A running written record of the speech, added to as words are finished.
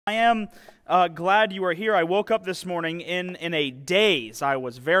I am glad you are here. I woke up this morning in a daze. I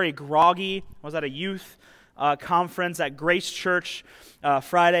was very groggy. I was at a youth conference at Grace Church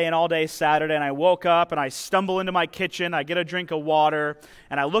Friday and all day Saturday, and I woke up and I stumble into my kitchen. I get a drink of water,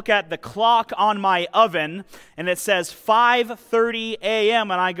 and I look at the clock on my oven, and it says 5:30 a.m.,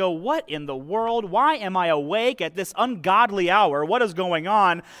 and I go, what in the world? Why am I awake at this ungodly hour? What is going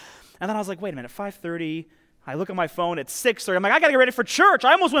on? And then I was like, wait a minute, 5:30. I look at my phone, it's 6:30. I'm like, I got to get ready for church.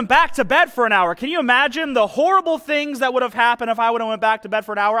 I almost went back to bed for an hour. Can you imagine the horrible things that would have happened if I would have went back to bed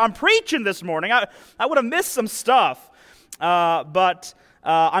for an hour? I'm preaching this morning. I would have missed some stuff. But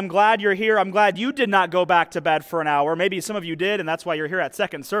I'm glad you're here. I'm glad you did not go back to bed for an hour. Maybe some of you did, and that's why you're here at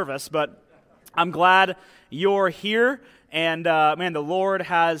second service. But I'm glad you're here. And man, the Lord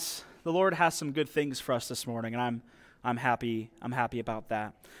has some good things for us this morning, and I'm happy about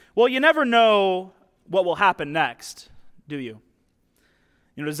that. Well, you never know what will happen next, do you?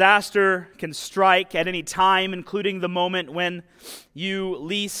 You know, disaster can strike at any time, including the moment when you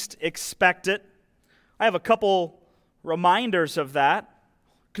least expect it. I have a couple reminders of that.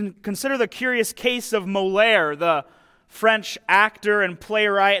 Consider the curious case of Molière, the French actor and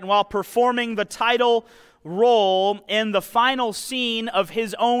playwright, and while performing the title role in the final scene of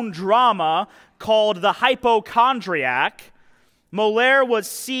his own drama called The Hypochondriac, Molière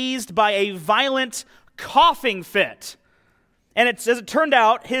was seized by a violent coughing fit. And as it turned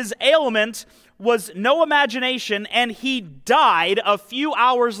out, his ailment was no imagination, and he died a few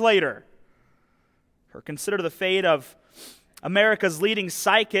hours later. Or consider the fate of America's leading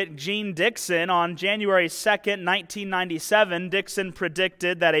psychic, Jean Dixon. On January 2nd, 1997, Dixon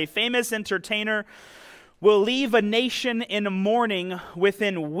predicted that a famous entertainer will leave a nation in mourning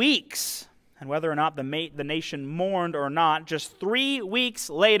within weeks. And whether or not the nation mourned or not, just 3 weeks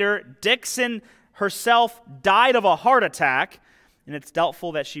later, Dixon herself died of a heart attack, and it's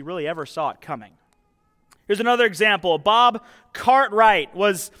doubtful that she really ever saw it coming. Here's another example. Bob Cartwright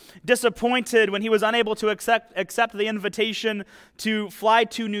was disappointed when he was unable to accept the invitation to fly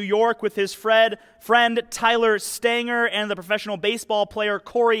to New York with his friend Tyler Stanger and the professional baseball player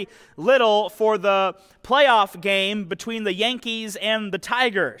Corey Little for the playoff game between the Yankees and the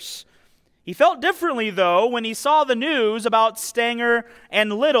Tigers. He felt differently, though, when he saw the news about Stanger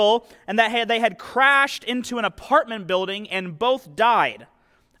and Little and that they had crashed into an apartment building and both died.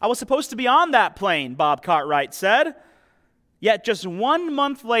 I was supposed to be on that plane, Bob Cartwright said. Yet just 1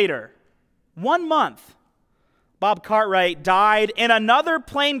 month later, 1 month, Bob Cartwright died in another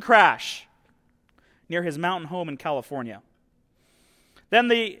plane crash near his mountain home in California. Then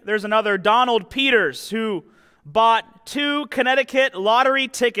there's another Donald Peters who bought 2 Connecticut lottery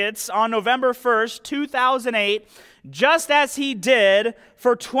tickets on November 1st, 2008, just as he did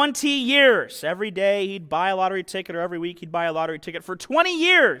for 20 years. Every day he'd buy a lottery ticket, or every week he'd buy a lottery ticket for 20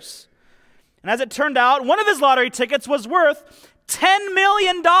 years. And as it turned out, one of his lottery tickets was worth $10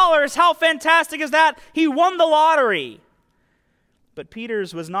 million. How fantastic is that? He won the lottery. But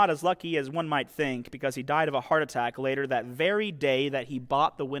Peters was not as lucky as one might think, because he died of a heart attack later that very day that he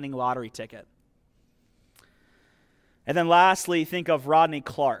bought the winning lottery ticket. And then lastly, think of Rodney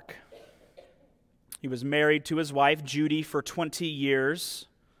Clark. He was married to his wife, Judy, for 20 years,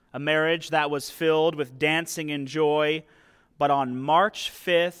 a marriage that was filled with dancing and joy. But on March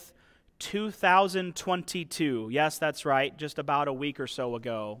 5th, 2022, yes, that's right, just about a week or so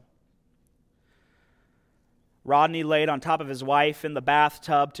ago, Rodney laid on top of his wife in the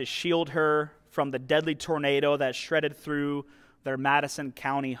bathtub to shield her from the deadly tornado that shredded through their Madison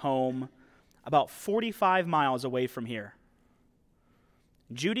County home about 45 miles away from here.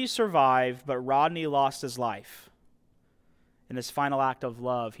 Judy survived, but Rodney lost his life. In his final act of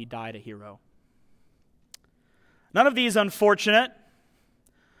love, he died a hero. None of these unfortunate,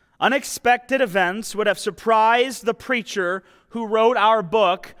 unexpected events would have surprised the preacher who wrote our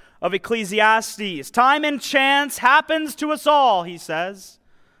book of Ecclesiastes. Time and chance happens to us all, he says.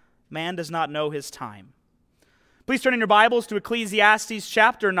 Man does not know his time. Please turn in your Bibles to Ecclesiastes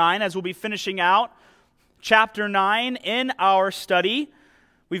chapter 9 as we'll be finishing out chapter 9 in our study.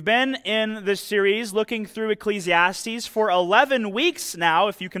 We've been in this series looking through Ecclesiastes for 11 weeks now,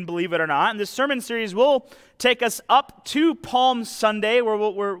 if you can believe it or not. And this sermon series will take us up to Palm Sunday, where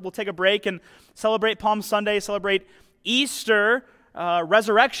we'll take a break and celebrate Palm Sunday, celebrate Easter,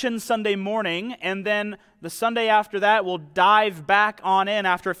 Resurrection Sunday morning, and then the Sunday after that we'll dive back on in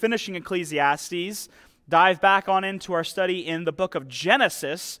after finishing Ecclesiastes. Dive back on into our study in the book of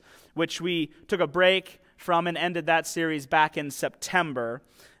Genesis, which we took a break from and ended that series back in September.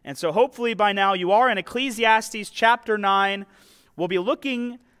 And so hopefully by now you are in Ecclesiastes chapter 9. We'll be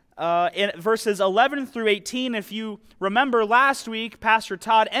looking in verses 11 through 18. If you remember last week, Pastor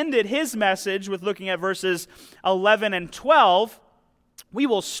Todd ended his message with looking at verses 11 and 12. We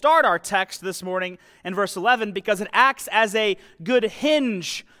will start our text this morning in verse 11 because it acts as a good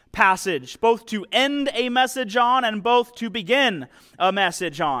hinge passage, both to end a message on and both to begin a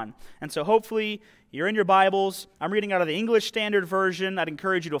message on. And so hopefully you're in your Bibles. I'm reading out of the English Standard Version. I'd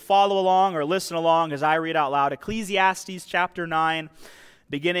encourage you to follow along or listen along as I read out loud. Ecclesiastes chapter 9,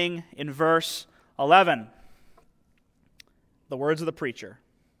 beginning in verse 11. The words of the preacher.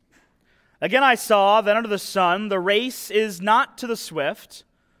 Again I saw that under the sun the race is not to the swift,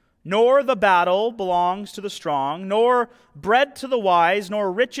 nor the battle belongs to the strong, nor bread to the wise,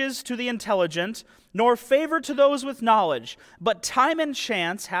 nor riches to the intelligent, nor favor to those with knowledge, but time and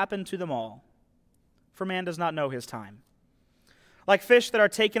chance happen to them all. For man does not know his time. Like fish that are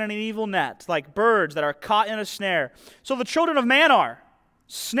taken in an evil net, like birds that are caught in a snare, so the children of man are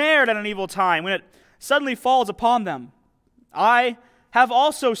snared at an evil time when it suddenly falls upon them. I have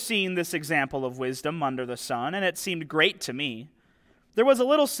also seen this example of wisdom under the sun, and it seemed great to me. There was a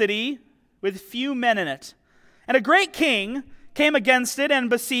little city with few men in it, and a great king came against it and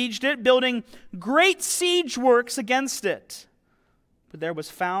besieged it, building great siege works against it. But there was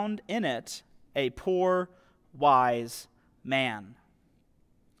found in it a poor, wise man.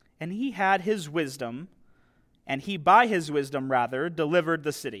 And he had his wisdom, and he by his wisdom, rather, delivered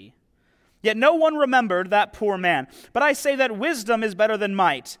the city. Yet no one remembered that poor man. But I say that wisdom is better than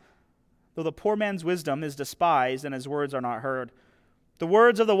might, though the poor man's wisdom is despised and his words are not heard. The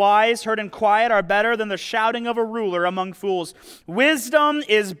words of the wise heard in quiet are better than the shouting of a ruler among fools. Wisdom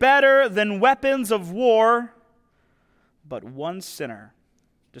is better than weapons of war, but one sinner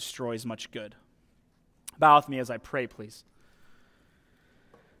destroys much good. Bow with me as I pray, please.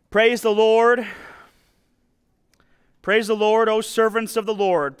 Praise the Lord. Praise the Lord, O servants of the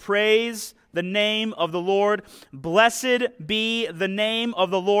Lord. Praise the name of the Lord. Blessed be the name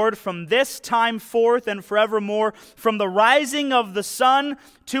of the Lord from this time forth and forevermore. From the rising of the sun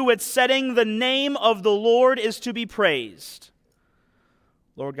to its setting, the name of the Lord is to be praised.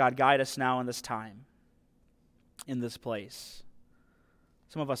 Lord God, guide us now in this time, in this place.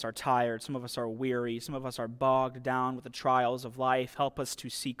 Some of us are tired, some of us are weary, some of us are bogged down with the trials of life. Help us to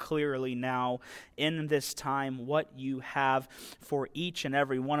see clearly now in this time what you have for each and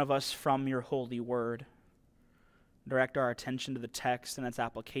every one of us from your holy word. Direct our attention to the text and its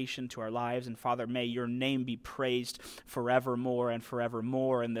application to our lives. And Father, may your name be praised forevermore and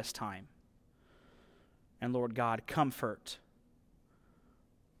forevermore in this time. And Lord God, comfort.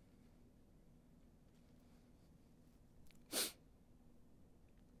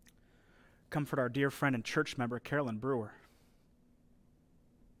 Comfort our dear friend and church member, Carolyn Brewer.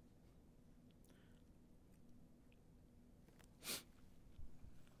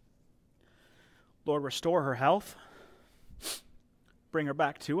 Lord, restore her health. Bring her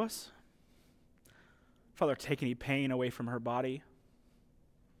back to us. Father, take any pain away from her body.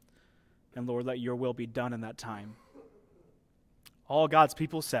 And Lord, let your will be done in that time. All God's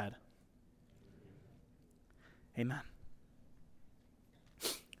people said, amen.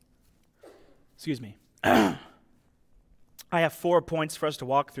 Excuse me. I have 4 points for us to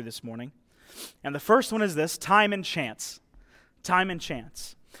walk through this morning. And the first one is this: time and chance. Time and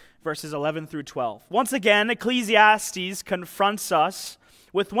chance. Verses 11 through 12. Once again, Ecclesiastes confronts us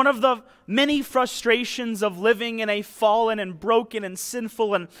with one of the many frustrations of living in a fallen and broken and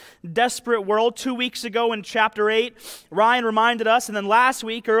sinful and desperate world. 2 weeks ago in chapter 8, Ryan reminded us, and then last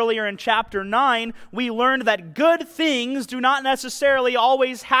week, earlier in chapter 9, we learned that good things do not necessarily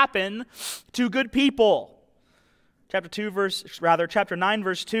always happen to good people. Chapter 9,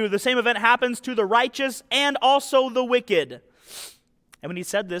 verse 2, the same event happens to the righteous and also the wicked. And when he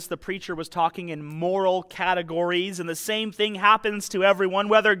said this, the preacher was talking in moral categories, and the same thing happens to everyone,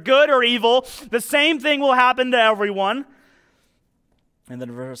 whether good or evil. The same thing will happen to everyone. And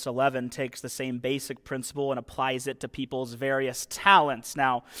then verse 11 takes the same basic principle and applies it to people's various talents.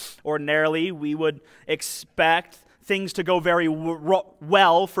 Now, ordinarily, we would expect things to go very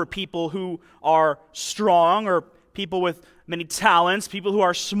well for people who are strong, or people with many talents, people who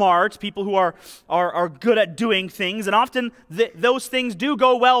are smart, people who are good at doing things, and often those things do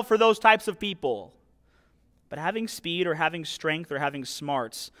go well for those types of people. But having speed or having strength or having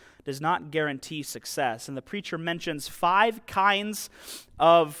smarts does not guarantee success. And the preacher mentions 5 kinds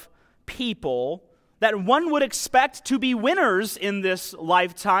of people that one would expect to be winners in this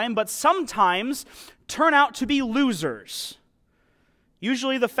lifetime, but sometimes turn out to be losers.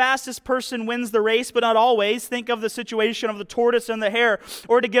 Usually the fastest person wins the race, but not always. Think of the situation of the tortoise and the hare.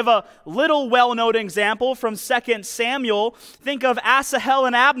 Or to give a little well-known example from 2 Samuel, think of Asahel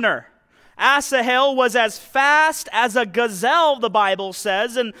and Abner. Asahel was as fast as a gazelle, the Bible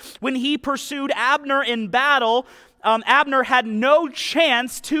says, and when he pursued Abner in battle, Abner had no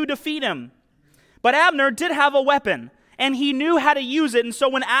chance to defeat him. But Abner did have a weapon, and he knew how to use it. And so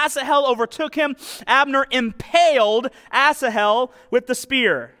when Asahel overtook him, Abner impaled Asahel with the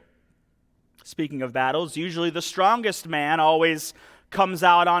spear. Speaking of battles, usually the strongest man always comes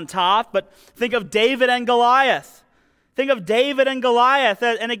out on top. But think of David and Goliath. Think of David and Goliath,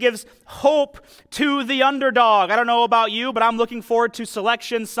 and it gives hope to the underdog. I don't know about you, but I'm looking forward to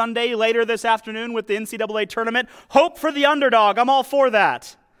Selection Sunday later this afternoon with the NCAA tournament. Hope for the underdog. I'm all for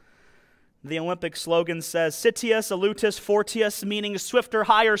that. The Olympic slogan says, Citius, elutus, fortius, meaning swifter,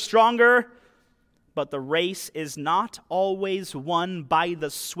 higher, stronger. But the race is not always won by the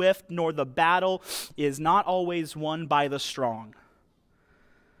swift, nor the battle is not always won by the strong.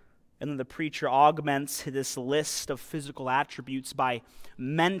 And then the preacher augments this list of physical attributes by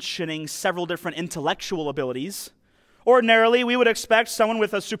mentioning several different intellectual abilities. Ordinarily, we would expect someone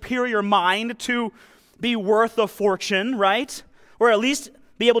with a superior mind to be worth a fortune, right? Or at least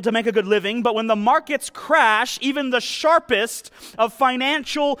be able to make a good living. But when the markets crash, even the sharpest of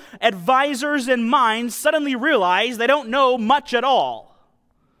financial advisors and minds suddenly realize they don't know much at all.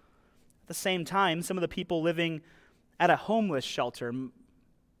 At the same time, some of the people living at a homeless shelter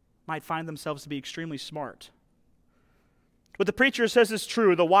might find themselves to be extremely smart. What the preacher says is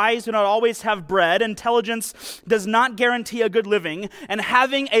true. The wise do not always have bread. Intelligence does not guarantee a good living. And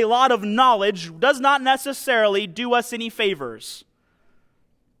having a lot of knowledge does not necessarily do us any favors.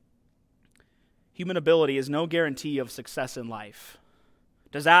 Human ability is no guarantee of success in life.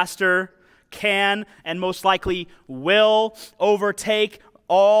 Disaster can and most likely will overtake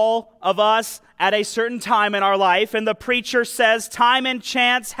all of us at a certain time in our life. And the preacher says time and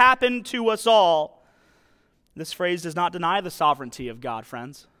chance happen to us all. This phrase does not deny the sovereignty of God,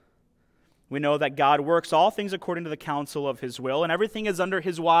 friends. We know that God works all things according to the counsel of his will, and everything is under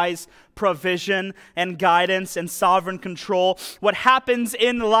his wise provision and guidance and sovereign control. What happens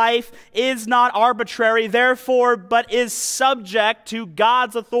in life is not arbitrary, therefore, but is subject to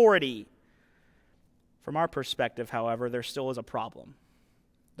God's authority. From our perspective, however, there still is a problem.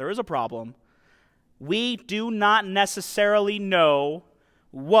 There is a problem. We do not necessarily know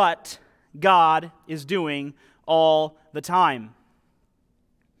what God is doing all the time.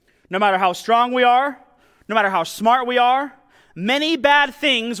 No matter how strong we are, no matter how smart we are, many bad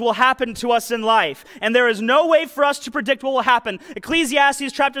things will happen to us in life, and there is no way for us to predict what will happen.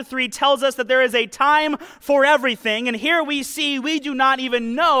 Ecclesiastes chapter 3 tells us that there is a time for everything, and here we see we do not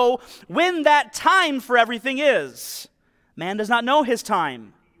even know when that time for everything is. Man does not know his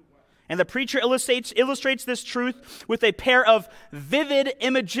time. And the preacher illustrates this truth with a pair of vivid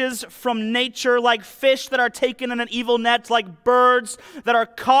images from nature, like fish that are taken in an evil net, like birds that are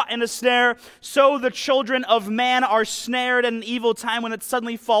caught in a snare. So the children of man are snared in an evil time when it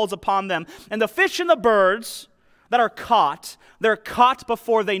suddenly falls upon them. And the fish and the birds that are caught, they're caught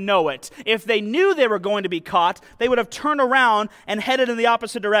before they know it. If they knew they were going to be caught, they would have turned around and headed in the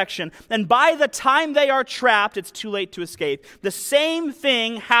opposite direction. And by the time they are trapped, it's too late to escape. The same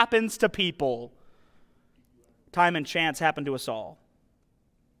thing happens to people. Time and chance happen to us all.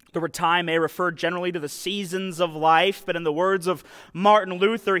 The word time may refer generally to the seasons of life, but in the words of Martin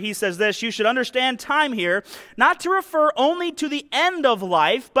Luther, he says this: you should understand time here not to refer only to the end of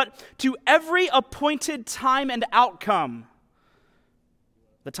life, but to every appointed time and outcome.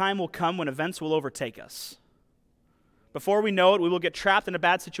 The time will come when events will overtake us. Before we know it, we will get trapped in a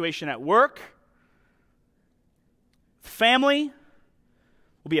bad situation at work, family,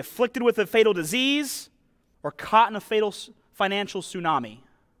 we'll be afflicted with a fatal disease, or caught in a fatal financial tsunami.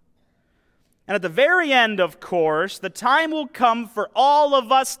 And at the very end, of course, the time will come for all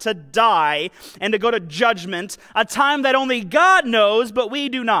of us to die and to go to judgment, a time that only God knows, but we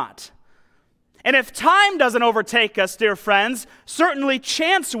do not. And if time doesn't overtake us, dear friends, certainly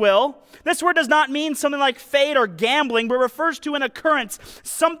chance will. This word does not mean something like fate or gambling, but refers to an occurrence,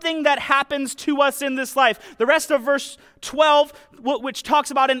 something that happens to us in this life. The rest of verse 12, which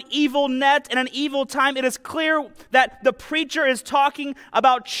talks about an evil net and an evil time, it is clear that the preacher is talking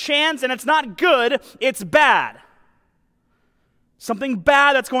about chance, and it's not good, it's bad. Something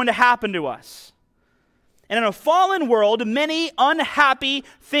bad that's going to happen to us. And in a fallen world, many unhappy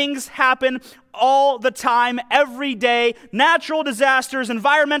things happen all the time, every day. Natural disasters,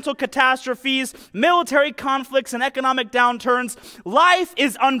 environmental catastrophes, military conflicts, and economic downturns. Life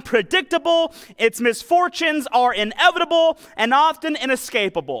is unpredictable. Its misfortunes are inevitable and often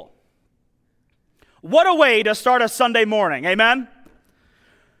inescapable. What a way to start a Sunday morning, amen?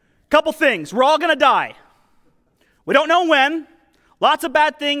 Couple things. We're all going to die. We don't know when. Lots of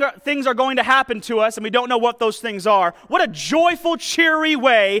bad things are going to happen to us, and we don't know what those things are. What a joyful, cheery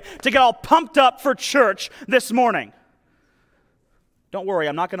way to get all pumped up for church this morning. Don't worry,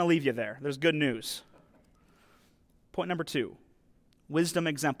 I'm not going to leave you there. There's good news. Point number 2, wisdom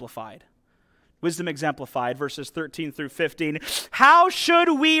exemplified. Wisdom exemplified, verses 13 through 15. How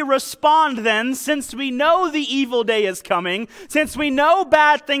should we respond then, since we know the evil day is coming, since we know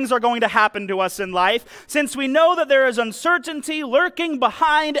bad things are going to happen to us in life, since we know that there is uncertainty lurking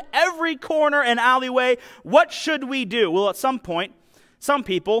behind every corner and alleyway, what should we do? Well, at some point, some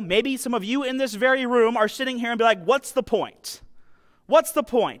people, maybe some of you in this very room, are sitting here and be like, what's the point? What's the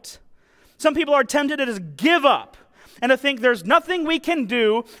point? Some people are tempted to just give up and to think there's nothing we can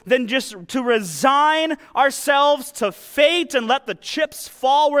do than just to resign ourselves to fate and let the chips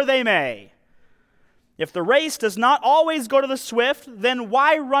fall where they may. If the race does not always go to the swift, then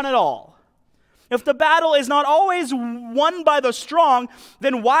why run at all? If the battle is not always won by the strong,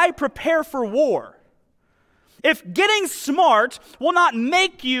 then why prepare for war? If getting smart will not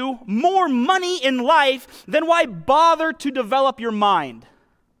make you more money in life, then why bother to develop your mind?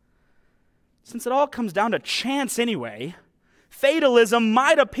 Since it all comes down to chance anyway, fatalism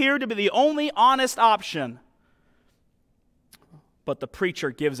might appear to be the only honest option. But the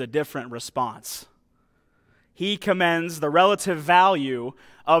preacher gives a different response. He commends the relative value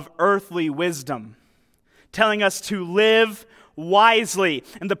of earthly wisdom, telling us to live wisely.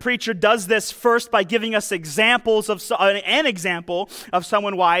 And the preacher does this first by giving us examples of an example of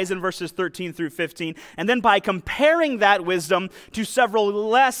someone wise in verses 13 through 15, and then by comparing that wisdom to several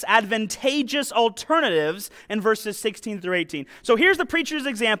less advantageous alternatives in verses 16 through 18. So here's the preacher's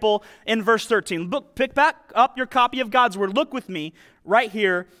example in verse 13. Pick back up your copy of God's Word. Look with me right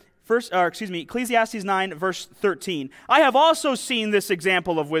here. Ecclesiastes 9, verse 13. I have also seen this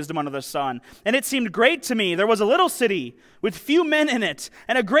example of wisdom under the sun, and it seemed great to me. There was a little city with few men in it,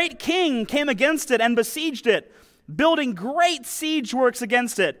 and a great king came against it and besieged it, building great siege works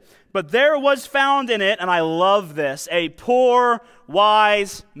against it. But there was found in it, and I love this, a poor,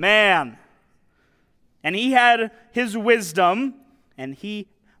 wise man. And he had his wisdom, and he,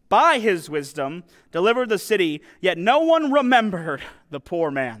 by his wisdom, delivered the city, yet no one remembered the poor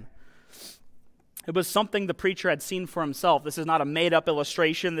man. It was something the preacher had seen for himself. This is not a made-up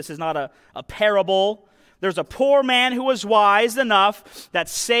illustration. This is not a parable. There's a poor man who was wise enough that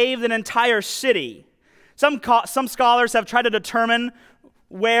saved an entire city. Some scholars have tried to determine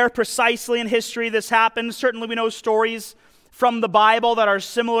where precisely in history this happened. Certainly we know stories from the Bible that are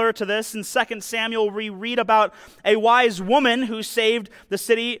similar to this. In 2 Samuel, we read about a wise woman who saved the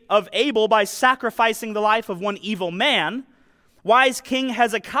city of Abel by sacrificing the life of one evil man. Wise King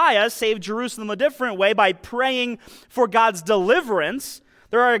Hezekiah saved Jerusalem a different way by praying for God's deliverance.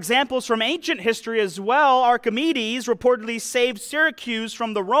 There are examples from ancient history as well. Archimedes reportedly saved Syracuse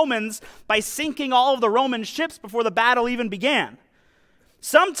from the Romans by sinking all of the Roman ships before the battle even began.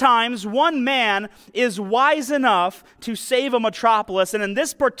 Sometimes one man is wise enough to save a metropolis, and in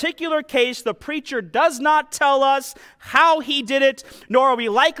this particular case, the preacher does not tell us how he did it, nor are we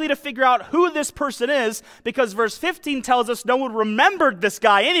likely to figure out who this person is, because verse 15 tells us no one remembered this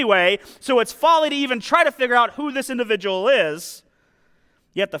guy anyway, so it's folly to even try to figure out who this individual is.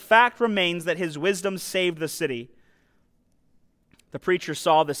 Yet the fact remains that his wisdom saved the city. The preacher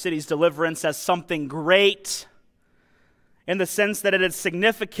saw the city's deliverance as something great, in the sense that it is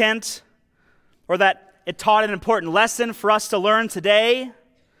significant, or that it taught an important lesson for us to learn today.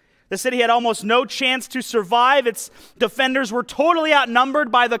 The city had almost no chance to survive. Its defenders were totally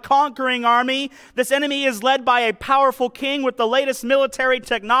outnumbered by the conquering army. This enemy is led by a powerful king with the latest military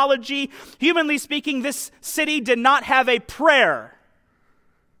technology. Humanly speaking, this city did not have a prayer.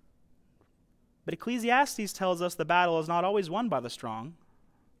 But Ecclesiastes tells us the battle is not always won by the strong.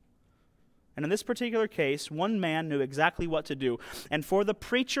 And in this particular case, one man knew exactly what to do. And for the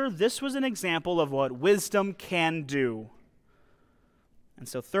preacher, this was an example of what wisdom can do. And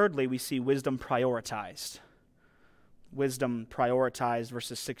so thirdly, we see wisdom prioritized. Wisdom prioritized,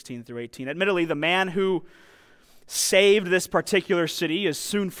 verses 16 through 18. Admittedly, the man who saved this particular city is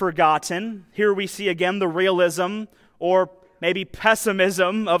soon forgotten. Here we see again the realism, or maybe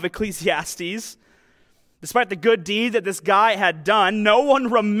pessimism, of Ecclesiastes. Despite the good deed that this guy had done, no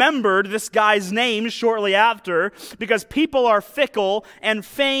one remembered this guy's name shortly after because people are fickle and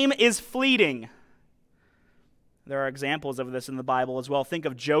fame is fleeting. There are examples of this in the Bible as well. Think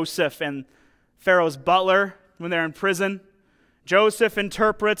of Joseph and Pharaoh's butler when they're in prison. Joseph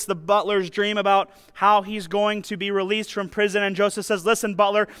interprets the butler's dream about how he's going to be released from prison, and Joseph says, "Listen,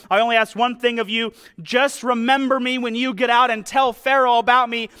 butler, I only ask one thing of you. Just remember me when you get out and tell Pharaoh about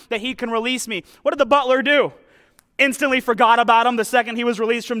me that he can release me." What did the butler do? Instantly forgot about him the second he was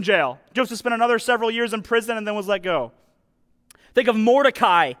released from jail. Joseph spent another several years in prison and then was let go. Think of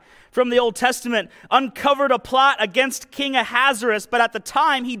Mordecai from the Old Testament, uncovered a plot against King Ahasuerus, but at the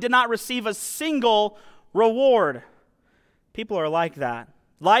time he did not receive a single reward. People are like that.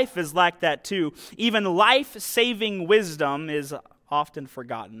 Life is like that too. Even life-saving wisdom is often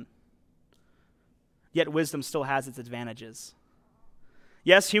forgotten. Yet wisdom still has its advantages.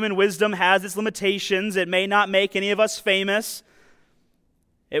 Yes, human wisdom has its limitations. It may not make any of us famous.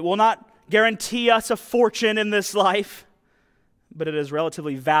 It will not guarantee us a fortune in this life, but it is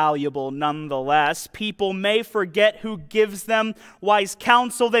relatively valuable nonetheless. People may forget who gives them wise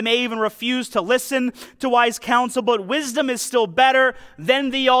counsel. They may even refuse to listen to wise counsel, but wisdom is still better than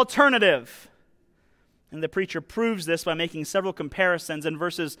the alternative. And the preacher proves this by making several comparisons. In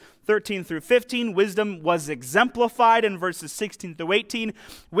verses 13 through 15, wisdom was exemplified. In verses 16 through 18,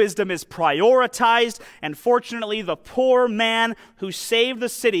 wisdom is prioritized. And fortunately, the poor man who saved the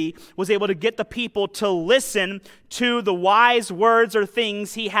city was able to get the people to listen to the wise words or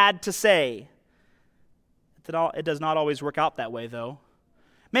things he had to say. It does not always work out that way, though.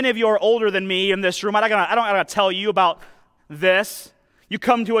 Many of you are older than me in this room. I don't gotta tell you about this. You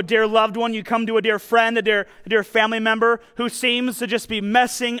come to a dear loved one, you come to a dear friend, a dear family member who seems to just be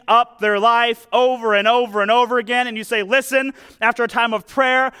messing up their life over and over and over again, and you say, "Listen, after a time of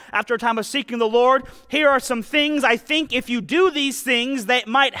prayer, after a time of seeking the Lord, here are some things. I think if you do these things, they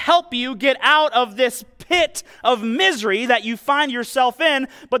might help you get out of this pit of misery that you find yourself in,"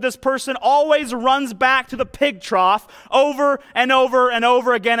 but this person always runs back to the pig trough over and over and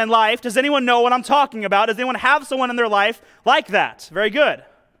over again in life. Does anyone know what I'm talking about? Does anyone have someone in their life like that? Very good.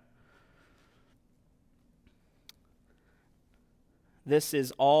 This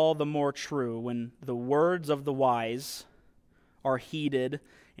is all the more true when the words of the wise are heeded.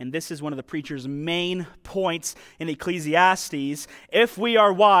 And this is one of the preacher's main points in Ecclesiastes. If we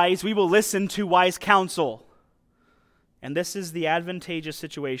are wise, we will listen to wise counsel. And this is the advantageous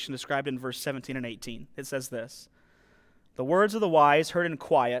situation described in verse 17 and 18. It says this: "The words of the wise heard in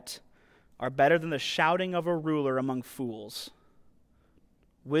quiet are better than the shouting of a ruler among fools.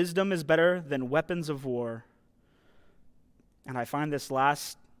 Wisdom is better than weapons of war." And I find this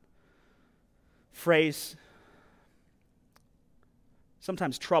last phrase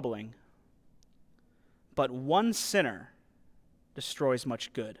sometimes troubling. "But one sinner destroys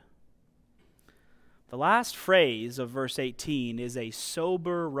much good." The last phrase of verse 18 is a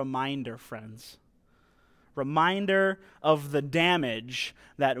sober reminder, friends. Reminder of the damage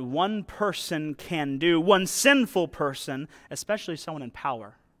that one person can do, one sinful person, especially someone in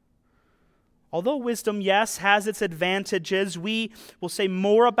power. Although wisdom, yes, has its advantages, we will say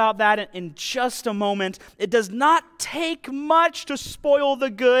more about that in just a moment. It does not take much to spoil the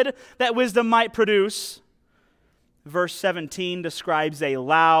good that wisdom might produce. Verse 17 describes a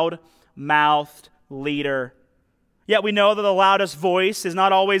loud-mouthed leader. Yet we know that the loudest voice is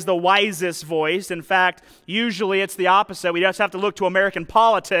not always the wisest voice. In fact, usually it's the opposite. We just have to look to American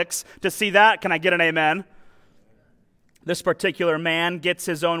politics to see that. Can I get an amen? This particular man gets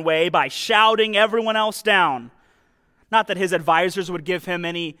his own way by shouting everyone else down. Not that his advisors would give him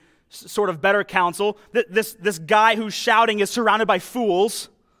any sort of better counsel. This guy who's shouting is surrounded by fools.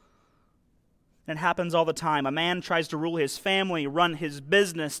 It happens all the time. A man tries to rule his family, run his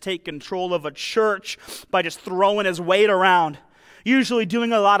business, take control of a church by just throwing his weight around, usually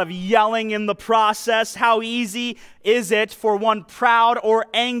doing a lot of yelling in the process. How easy is it for one proud or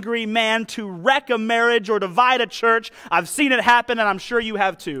angry man to wreck a marriage or divide a church? I've seen it happen, and I'm sure you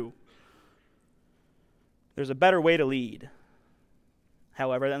have too. There's a better way to lead.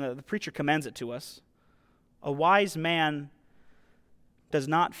 However, and the preacher commends it to us. A wise man does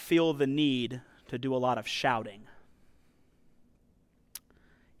not feel the need to do a lot of shouting.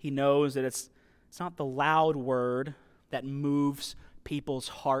 He knows that it's not the loud word that moves people's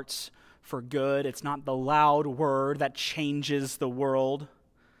hearts for good. It's not the loud word that changes the world.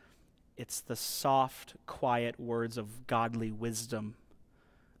 It's the soft, quiet words of godly wisdom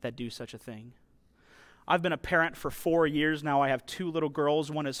that do such a thing. I've been a parent for 4 years now. I have 2 little girls.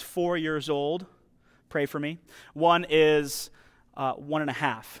 One is 4 years old. Pray for me. One is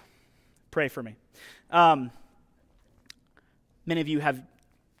 1.5. Pray for me. Many of you have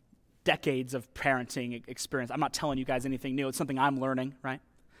decades of parenting experience. I'm not telling you guys anything new. It's something I'm learning, right?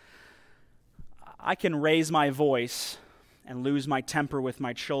 I can raise my voice and lose my temper with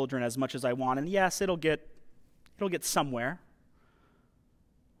my children as much as I want. And yes, it'll get somewhere.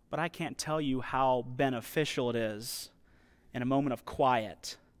 But I can't tell you how beneficial it is in a moment of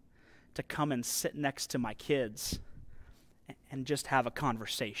quiet to come and sit next to my kids and just have a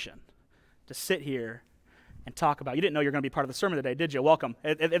conversation. To sit here and talk about, you didn't know you're going to be part of the sermon today, did you? Welcome.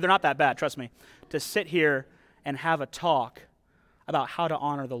 They're not that bad, trust me. To sit here and have a talk about how to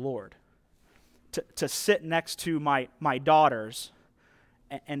honor the Lord. To sit next to my daughters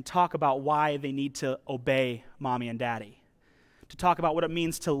and talk about why they need to obey mommy and daddy. To talk about what it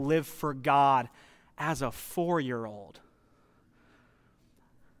means to live for God as a 4-year-old.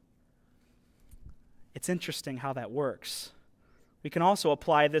 It's interesting how that works. We can also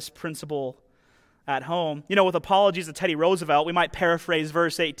apply this principle at home. You know, with apologies to Teddy Roosevelt, we might paraphrase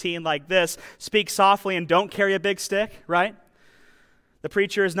verse 18 like this: speak softly and don't carry a big stick, right? The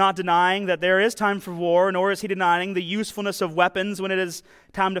preacher is not denying that there is time for war, nor is he denying the usefulness of weapons when it is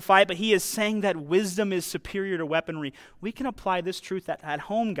time to fight, but he is saying that wisdom is superior to weaponry. We can apply this truth at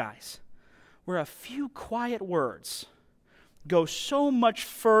home, guys, where a few quiet words go so much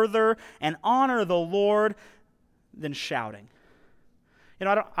further and honor the Lord than shouting. You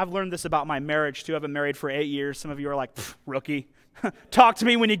know, I've learned this about my marriage, too. I've been married for 8 years. Some of you are like, rookie. Talk to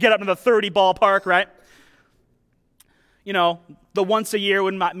me when you get up to the 30 ballpark, right? You know, the once a year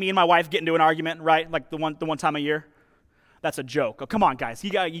when me and my wife get into an argument, right? Like the one time a year. That's a joke. Oh, come on, guys.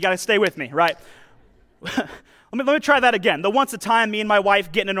 You got to stay with me, right? let me try that again. The once a time me and my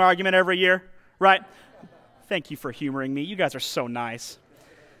wife get in an argument every year, right? Thank you for humoring me. You guys are so nice.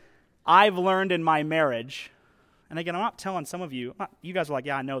 I've learned in my marriage, and again, I'm not telling some of you, you guys are like,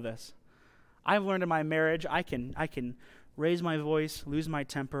 yeah, I know this. I've learned in my marriage, I can raise my voice, lose my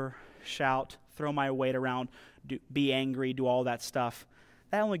temper, shout, throw my weight around, be angry, do all that stuff.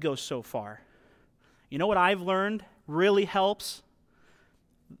 That only goes so far. You know what I've learned really helps?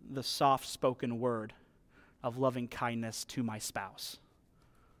 The soft-spoken word of loving kindness to my spouse.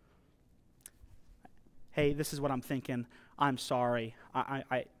 Hey, this is what I'm thinking. I'm sorry.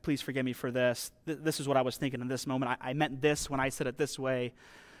 I please forgive me for this. This is what I was thinking in this moment. I meant this when I said it this way.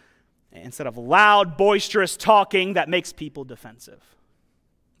 Instead of loud, boisterous talking that makes people defensive.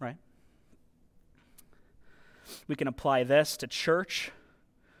 Right? We can apply this to church,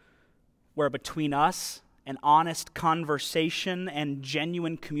 where between us, an honest conversation and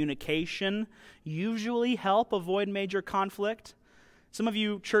genuine communication usually help avoid major conflict. Some of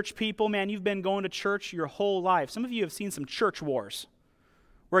you church people, man, you've been going to church your whole life. Some of you have seen some church wars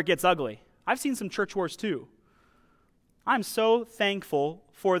where it gets ugly. I've seen some church wars too. I'm so thankful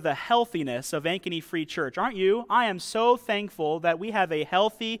for the healthiness of Ankeny Free Church, aren't you? I am so thankful that we have a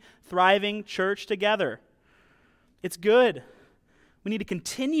healthy, thriving church together. It's good. We need to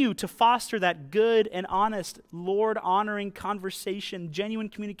continue to foster that good and honest, Lord-honoring conversation, genuine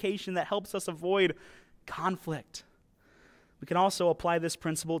communication that helps us avoid conflict. We can also apply this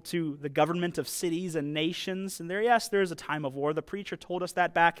principle to the government of cities and nations. And there is a time of war. The preacher told us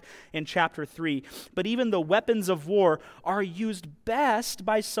that back in chapter 3. But even the weapons of war are used best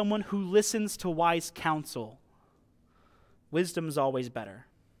by someone who listens to wise counsel. Wisdom's always better.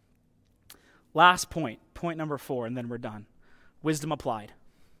 Last point number 4, and then we're done. Wisdom applied.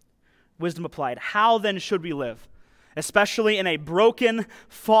 Wisdom applied. How then should we live? Especially in a broken,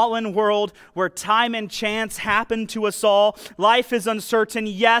 fallen world where time and chance happen to us all. Life is uncertain.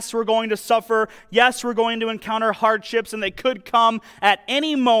 Yes, we're going to suffer. Yes, we're going to encounter hardships, and they could come at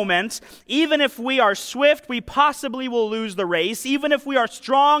any moment. Even if we are swift, we possibly will lose the race. Even if we are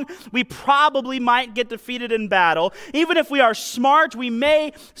strong, we probably might get defeated in battle. Even if we are smart, we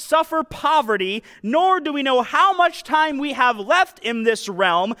may suffer poverty, nor do we know how much time we have left in this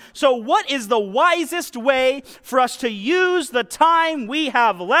realm. So what is the wisest way for us to use the time we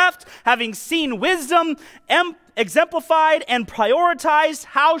have left, having seen wisdom exemplified and prioritized?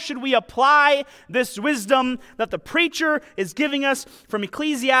 How should we apply this wisdom that the preacher is giving us from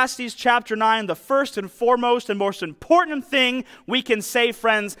Ecclesiastes chapter 9? The first and foremost and most important thing we can say,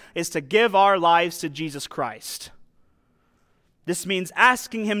 friends, is to give our lives to Jesus Christ. This means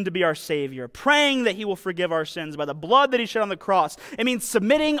asking Him to be our Savior, praying that He will forgive our sins by the blood that He shed on the cross. It means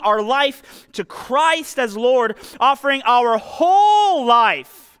submitting our life to Christ as Lord, offering our whole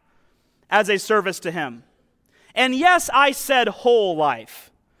life as a service to Him. And yes, I said whole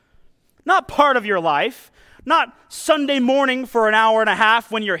life. Not part of your life, not Sunday morning for an hour and a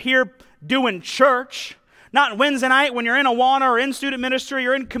half when you're here doing church, Not Wednesday night when you're in Awana or in student ministry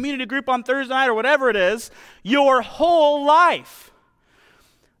or in community group on Thursday night or whatever it is. Your whole life.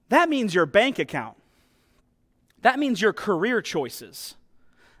 That means your bank account. That means your career choices.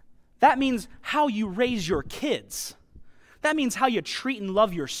 That means how you raise your kids. That means how you treat and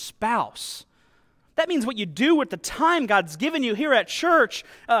love your spouse. That means what you do with the time God's given you here at church,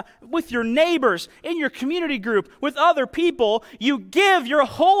 with your neighbors, in your community group, with other people. You give your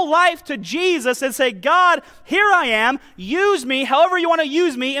whole life to Jesus and say, God, here I am. Use me however you want to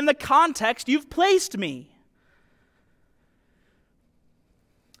use me in the context you've placed me.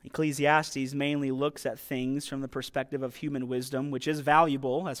 Ecclesiastes mainly looks at things from the perspective of human wisdom, which is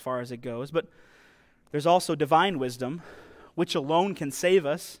valuable as far as it goes, but there's also divine wisdom, which alone can save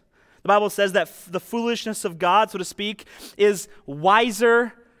us. The Bible says that the foolishness of God, so to speak, is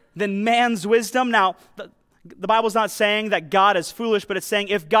wiser than man's wisdom. Now, the Bible's not saying that God is foolish, but it's saying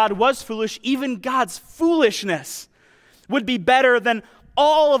if God was foolish, even God's foolishness would be better than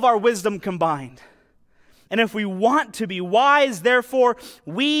all of our wisdom combined. And if we want to be wise, therefore,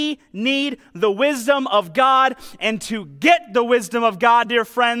 we need the wisdom of God. And to get the wisdom of God, dear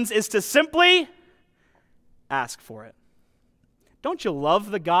friends, is to simply ask for it. Don't you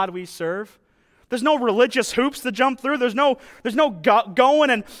love the God we serve? There's no religious hoops to jump through. There's no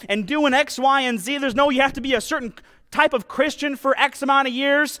going and doing X, Y, and Z. There's no you have to be a certain type of Christian for X amount of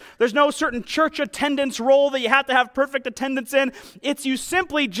years. There's no certain church attendance role that you have to have perfect attendance in. It's you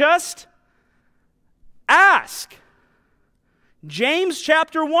simply just ask. James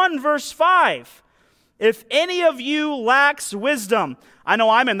chapter 1, verse 5. If any of you lacks wisdom, I know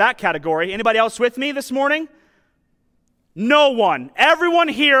I'm in that category. Anybody else with me this morning? No one. Everyone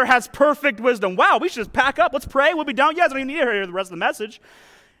here has perfect wisdom. Wow, we should just pack up. Let's pray. We'll be done. You guys don't even need to hear the rest of the message.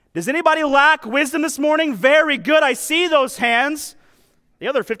 Does anybody lack wisdom this morning? Very good. I see those hands. The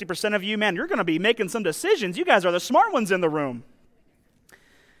other 50% of you, man, you're going to be making some decisions. You guys are the smart ones in the room.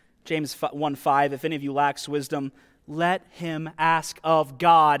 James 1:5, if any of you lacks wisdom, let him ask of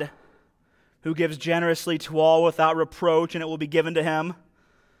God, who gives generously to all without reproach, and it will be given to him.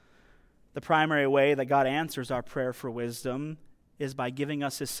 The primary way that God answers our prayer for wisdom is by giving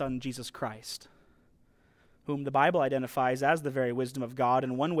us his Son, Jesus Christ, whom the Bible identifies as the very wisdom of God.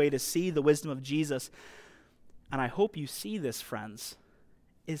 And one way to see the wisdom of Jesus, and I hope you see this, friends,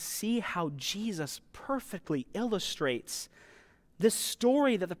 is see how Jesus perfectly illustrates this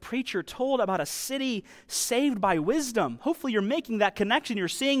story that the preacher told about a city saved by wisdom. Hopefully you're making that connection. You're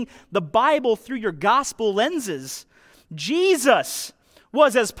seeing the Bible through your gospel lenses. Jesus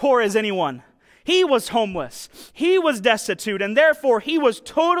was as poor as anyone. He was homeless. He was destitute, and therefore he was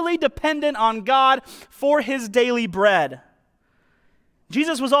totally dependent on God for his daily bread.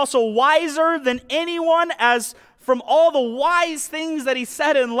 Jesus was also wiser than anyone, as from all the wise things that he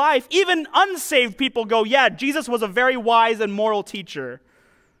said in life, even unsaved people go, yeah, Jesus was a very wise and moral teacher.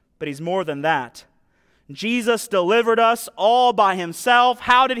 But he's more than that. Jesus delivered us all by himself.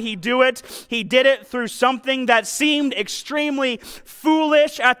 How did he do it? He did it through something that seemed extremely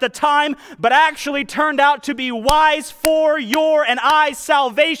foolish at the time, but actually turned out to be wise for your and I's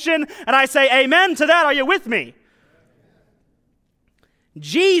salvation. And I say amen to that. Are you with me?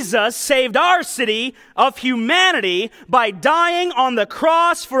 Jesus saved our city of humanity by dying on the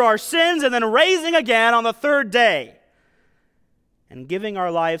cross for our sins and then raising again on the third day. And giving our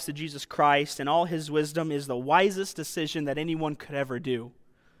lives to Jesus Christ and all his wisdom is the wisest decision that anyone could ever do.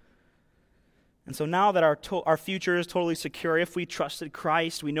 And so now that our future is totally secure, if we trusted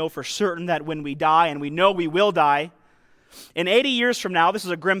Christ, we know for certain that when we die, and we know we will die, in 80 years from now, this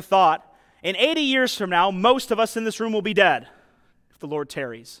is a grim thought, in 80 years from now, most of us in this room will be dead if the Lord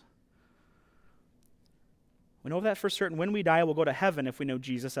tarries. We know that for certain. When we die, we'll go to heaven if we know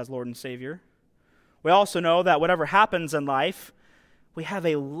Jesus as Lord and Savior. We also know that whatever happens in life, we have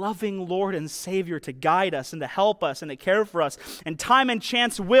a loving Lord and Savior to guide us and to help us and to care for us. And time and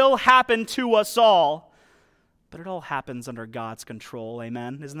chance will happen to us all. But it all happens under God's control.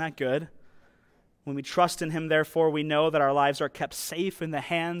 Amen? Isn't that good? When we trust in him, therefore, we know that our lives are kept safe in the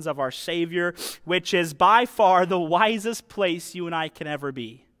hands of our Savior, which is by far the wisest place you and I can ever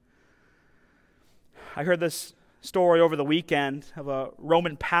be. I heard this story over the weekend of a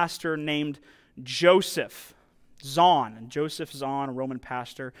Roman pastor named Joseph Zahn, a Roman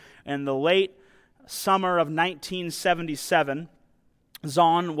pastor. In the late summer of 1977,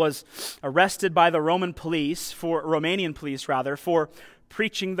 Zahn was arrested by the Romanian police for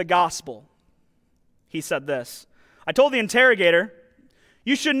preaching the gospel. He said this, "I told the interrogator,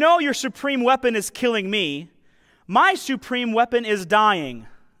 'You should know your supreme weapon is killing me. My supreme weapon is dying,'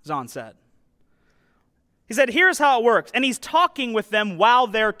 Zahn said. He said, here's how it works. And he's talking with them while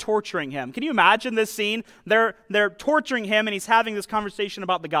they're torturing him. Can you imagine this scene? They're torturing him, and he's having this conversation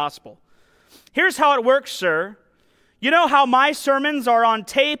about the gospel. Here's how it works, sir. You know how my sermons are on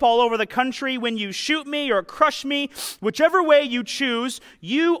tape all over the country? When you shoot me or crush me, whichever way you choose,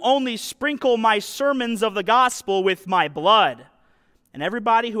 you only sprinkle my sermons of the gospel with my blood. And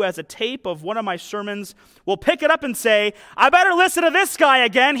everybody who has a tape of one of my sermons will pick it up and say, I better listen to this guy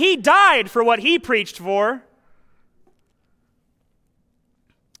again. He died for what he preached for.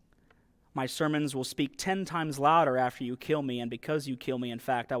 My sermons will speak 10 times louder after you kill me, and because you kill me, in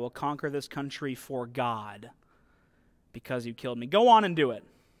fact, I will conquer this country for God because you killed me. Go on and do it.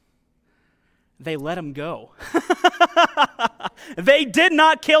 They let him go. They did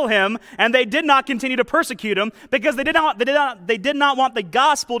not kill him, and they did not continue to persecute him because they did not want the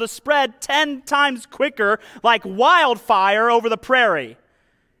gospel to spread 10 times quicker like wildfire over the prairie.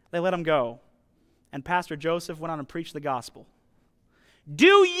 They let him go. And Pastor Joseph went on and preached the gospel.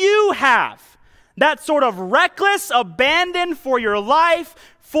 Do you have that sort of reckless abandon for your life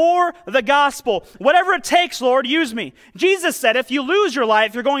for the gospel? Whatever it takes, Lord, use me. Jesus said, if you lose your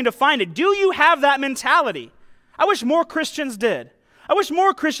life, you're going to find it. Do you have that mentality? I wish more Christians did. I wish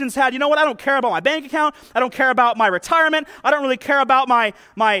more Christians had, you know what, I don't care about my bank account. I don't care about my retirement. I don't really care about my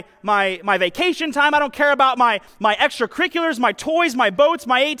vacation time. I don't care about my extracurriculars, my toys, my boats,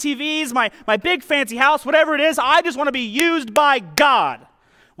 my ATVs, my big fancy house, whatever it is. I just want to be used by God.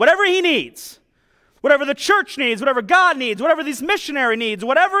 Whatever he needs. Whatever the church needs, whatever God needs, whatever these missionary needs,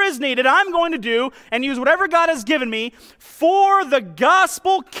 whatever is needed, I'm going to do and use whatever God has given me for the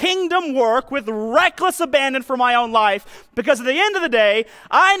gospel kingdom work with reckless abandon for my own life. Because at the end of the day,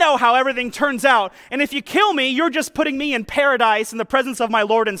 I know how everything turns out. And if you kill me, you're just putting me in paradise in the presence of my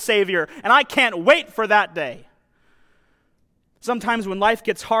Lord and Savior. And I can't wait for that day. Sometimes when life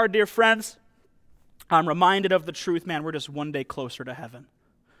gets hard, dear friends, I'm reminded of the truth, man, we're just one day closer to heaven.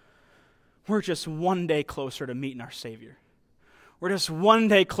 We're just one day closer to meeting our Savior. We're just one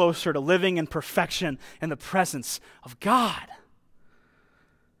day closer to living in perfection in the presence of God.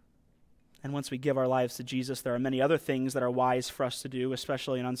 And once we give our lives to Jesus, there are many other things that are wise for us to do,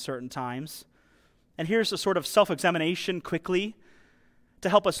 especially in uncertain times. And here's a sort of self-examination quickly to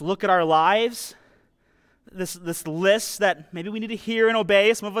help us look at our lives. This list that maybe we need to hear and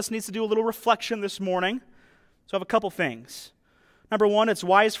obey. Some of us needs to do a little reflection this morning. So I have a couple things. Number one, it's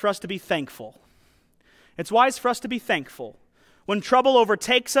wise for us to be thankful. It's wise for us to be thankful. When trouble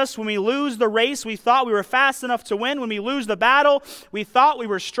overtakes us, when we lose the race we thought we were fast enough to win, when we lose the battle we thought we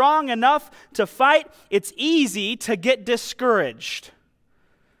were strong enough to fight, it's easy to get discouraged.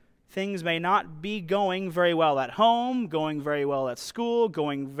 Things may not be going very well at home, going very well at school,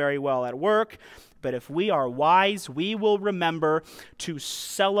 going very well at work. But if we are wise, we will remember to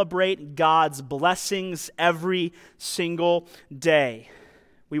celebrate God's blessings every single day.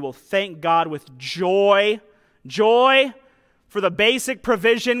 We will thank God with joy for the basic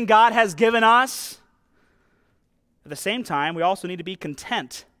provision God has given us. At the same time, we also need to be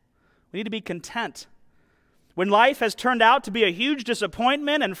content. We need to be content. When life has turned out to be a huge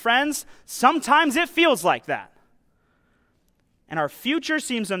disappointment, and friends, sometimes it feels like that. And our future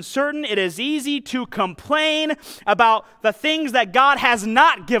seems uncertain, it is easy to complain about the things that God has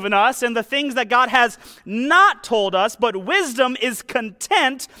not given us and the things that God has not told us, but wisdom is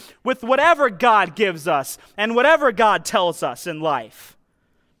content with whatever God gives us and whatever God tells us in life.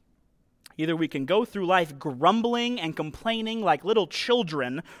 Either we can go through life grumbling and complaining like little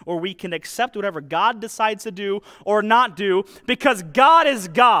children, or we can accept whatever God decides to do or not do because God is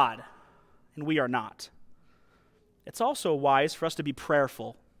God and we are not. It's also wise for us to be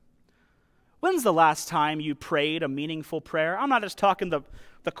prayerful. When's the last time you prayed a meaningful prayer? I'm not just talking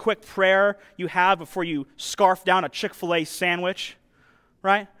the quick prayer you have before you scarf down a Chick-fil-A sandwich,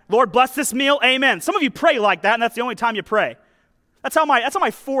 right? Lord, bless this meal, amen. Some of you pray like that, and that's the only time you pray. That's how my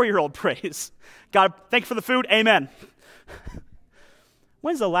 4-year-old prays. God, thank you for the food, amen.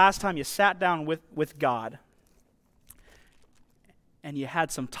 When's the last time you sat down with God and you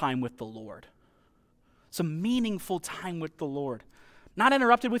had some time with the Lord? Some meaningful time with the Lord. Not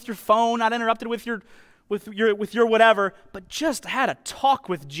interrupted with your phone, not interrupted with your whatever, but just had a talk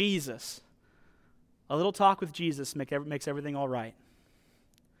with Jesus. A little talk with Jesus makes everything all right.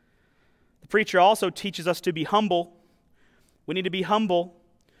 The preacher also teaches us to be humble. We need to be humble.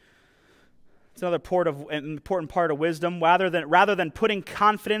 It's another important part of wisdom. Rather than putting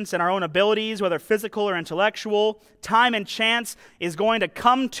confidence in our own abilities, whether physical or intellectual, time and chance is going to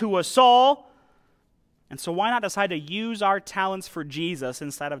come to us all. And so why not decide to use our talents for Jesus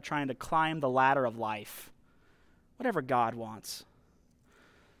instead of trying to climb the ladder of life? Whatever God wants.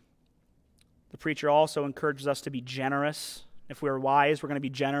 The preacher also encourages us to be generous. If we're wise, we're going to be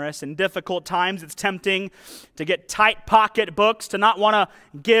generous. In difficult times, it's tempting to get tight pocketbooks, to not want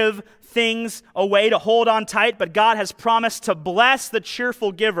to give things away, to hold on tight, but God has promised to bless the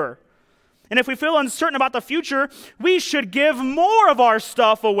cheerful giver. And if we feel uncertain about the future, we should give more of our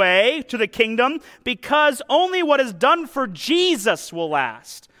stuff away to the kingdom, because only what is done for Jesus will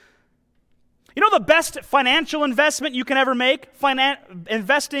last. You know the best financial investment you can ever make?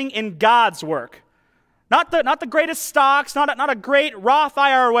 Investing in God's work. Not the greatest stocks, not a great Roth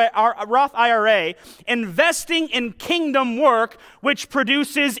IRA. Investing in kingdom work, which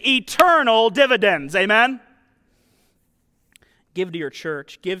produces eternal dividends. Amen? Give to your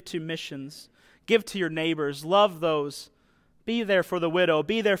church. Give to missions. Give to your neighbors. Love those. Be there for the widow.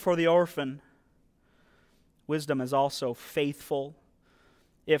 Be there for the orphan. Wisdom is also faithful.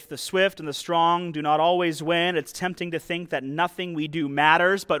 If the swift and the strong do not always win, it's tempting to think that nothing we do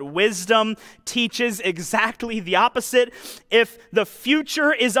matters, but wisdom teaches exactly the opposite. If the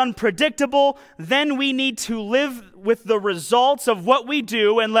future is unpredictable, then we need to live with the results of what we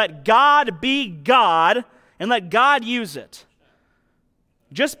do and let God be God and let God use it.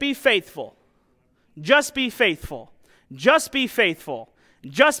 Just be faithful. Just be faithful. Just be faithful.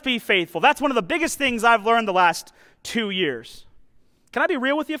 Just be faithful. That's one of the biggest things I've learned the last 2 years. Can I be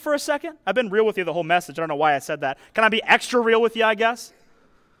real with you for a second? I've been real with you the whole message. I don't know why I said that. Can I be extra real with you, I guess?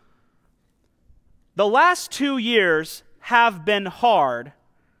 The last 2 years have been hard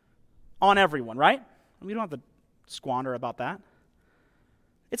on everyone, right? We don't have to squander about that.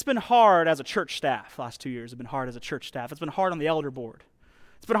 It's been hard as a church staff. The last 2 years have been hard as a church staff. It's been hard on the elder board.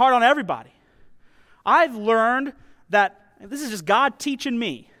 It's been hard on everybody. I've learned that this is just God teaching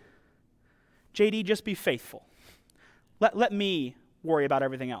me. JD, just be faithful. Let me worry about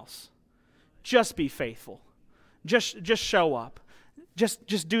everything else. Just be faithful. Just show up.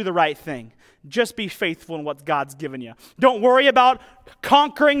 Just do the right thing. Just be faithful in what God's given you. Don't worry about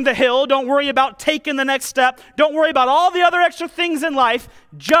conquering the hill. Don't worry about taking the next step. Don't worry about all the other extra things in life.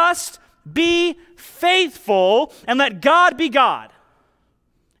 Just be faithful and let God be God.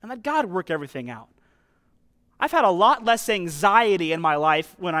 And let God work everything out. I've had a lot less anxiety in my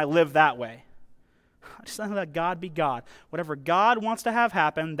life when I live that way. I just let God be God. Whatever God wants to have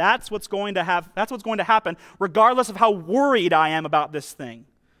happen, that's what's going to happen, regardless of how worried I am about this thing.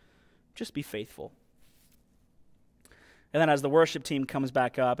 Just be faithful. And then as the worship team comes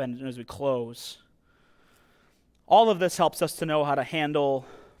back up and as we close, all of this helps us to know how to handle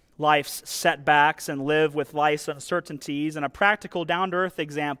life's setbacks and live with life's uncertainties. And a practical, down-to-earth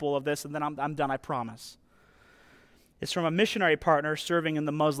example of this, and then I'm done, I promise. It's from a missionary partner serving in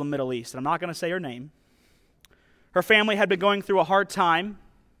the Muslim Middle East. And I'm not going to say her name. Her family had been going through a hard time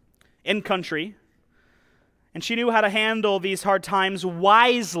in country, and she knew how to handle these hard times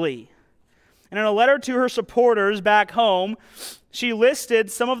wisely. And in a letter to her supporters back home, she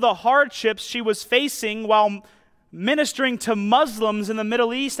listed some of the hardships she was facing while ministering to Muslims in the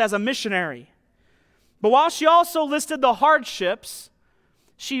Middle East as a missionary. But while she also listed the hardships,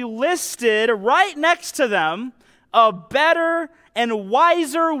 she listed right next to them a better and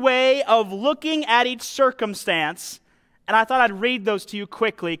wiser way of looking at each circumstance. And I thought I'd read those to you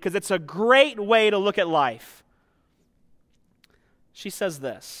quickly because it's a great way to look at life. She says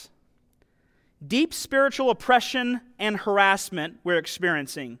this: deep spiritual oppression and harassment we're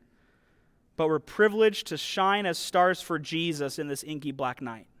experiencing, but we're privileged to shine as stars for Jesus in this inky black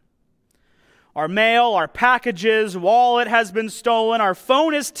night. Our mail, our packages, wallet has been stolen, our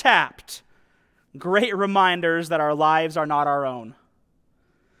phone is tapped. Great reminders that our lives are not our own.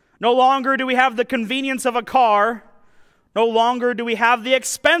 No longer do we have the convenience of a car. No longer do we have the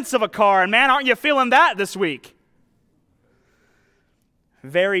expense of a car. And man, aren't you feeling that this week?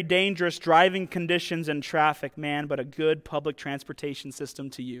 Very dangerous driving conditions and traffic, man, but a good public transportation system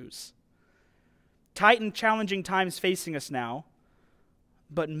to use. Tight and challenging times facing us now,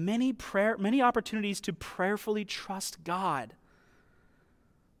 but many opportunities to prayerfully trust God.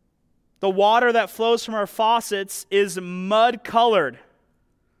 The water that flows from our faucets is mud-colored,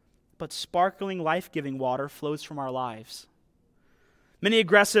 but sparkling, life-giving water flows from our lives. Many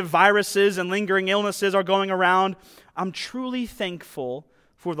aggressive viruses and lingering illnesses are going around. I'm truly thankful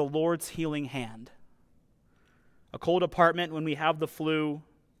for the Lord's healing hand. A cold apartment when we have the flu,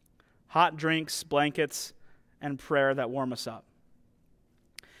 hot drinks, blankets, and prayer that warm us up.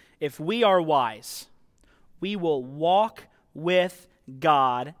 If we are wise, we will walk with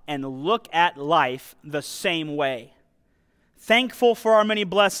God and look at life the same way. Thankful for our many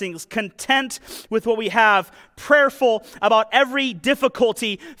blessings, content with what we have, prayerful about every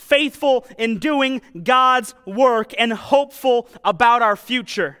difficulty, faithful in doing God's work, and hopeful about our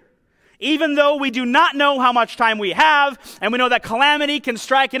future. Even though we do not know how much time we have, and we know that calamity can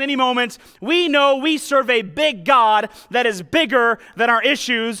strike at any moment, we know we serve a big God that is bigger than our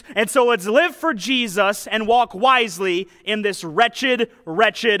issues. And so let's live for Jesus and walk wisely in this wretched,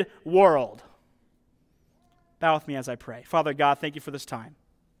 wretched world. Bow with me as I pray. Father God, thank you for this time.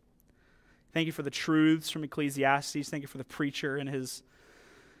 Thank you for the truths from Ecclesiastes. Thank you for the preacher and his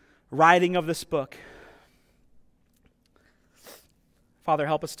writing of this book. Father,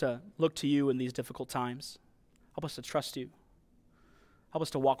 help us to look to you in these difficult times. Help us to trust you. Help us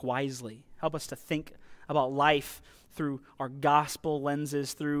to walk wisely. Help us to think about life through our gospel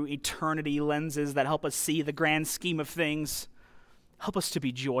lenses, through eternity lenses that help us see the grand scheme of things. Help us to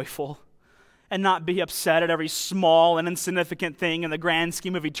be joyful and not be upset at every small and insignificant thing in the grand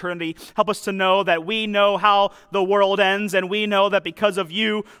scheme of eternity. Help us to know that we know how the world ends, and we know that because of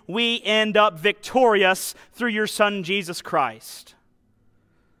you, we end up victorious through your Son, Jesus Christ.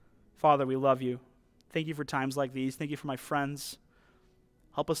 Father, we love you. Thank you for times like these. Thank you for my friends.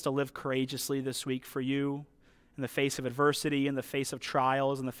 Help us to live courageously this week for you in the face of adversity, in the face of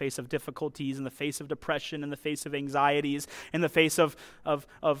trials, in the face of difficulties, in the face of depression, in the face of anxieties, in the face of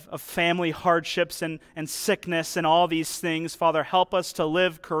family hardships and sickness and all these things. Father, help us to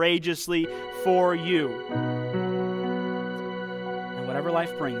live courageously for you. And whatever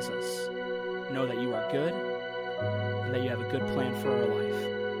life brings us, know that you are good and that you have a good plan for our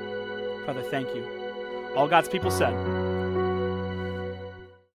life. Father, thank you. All God's people said,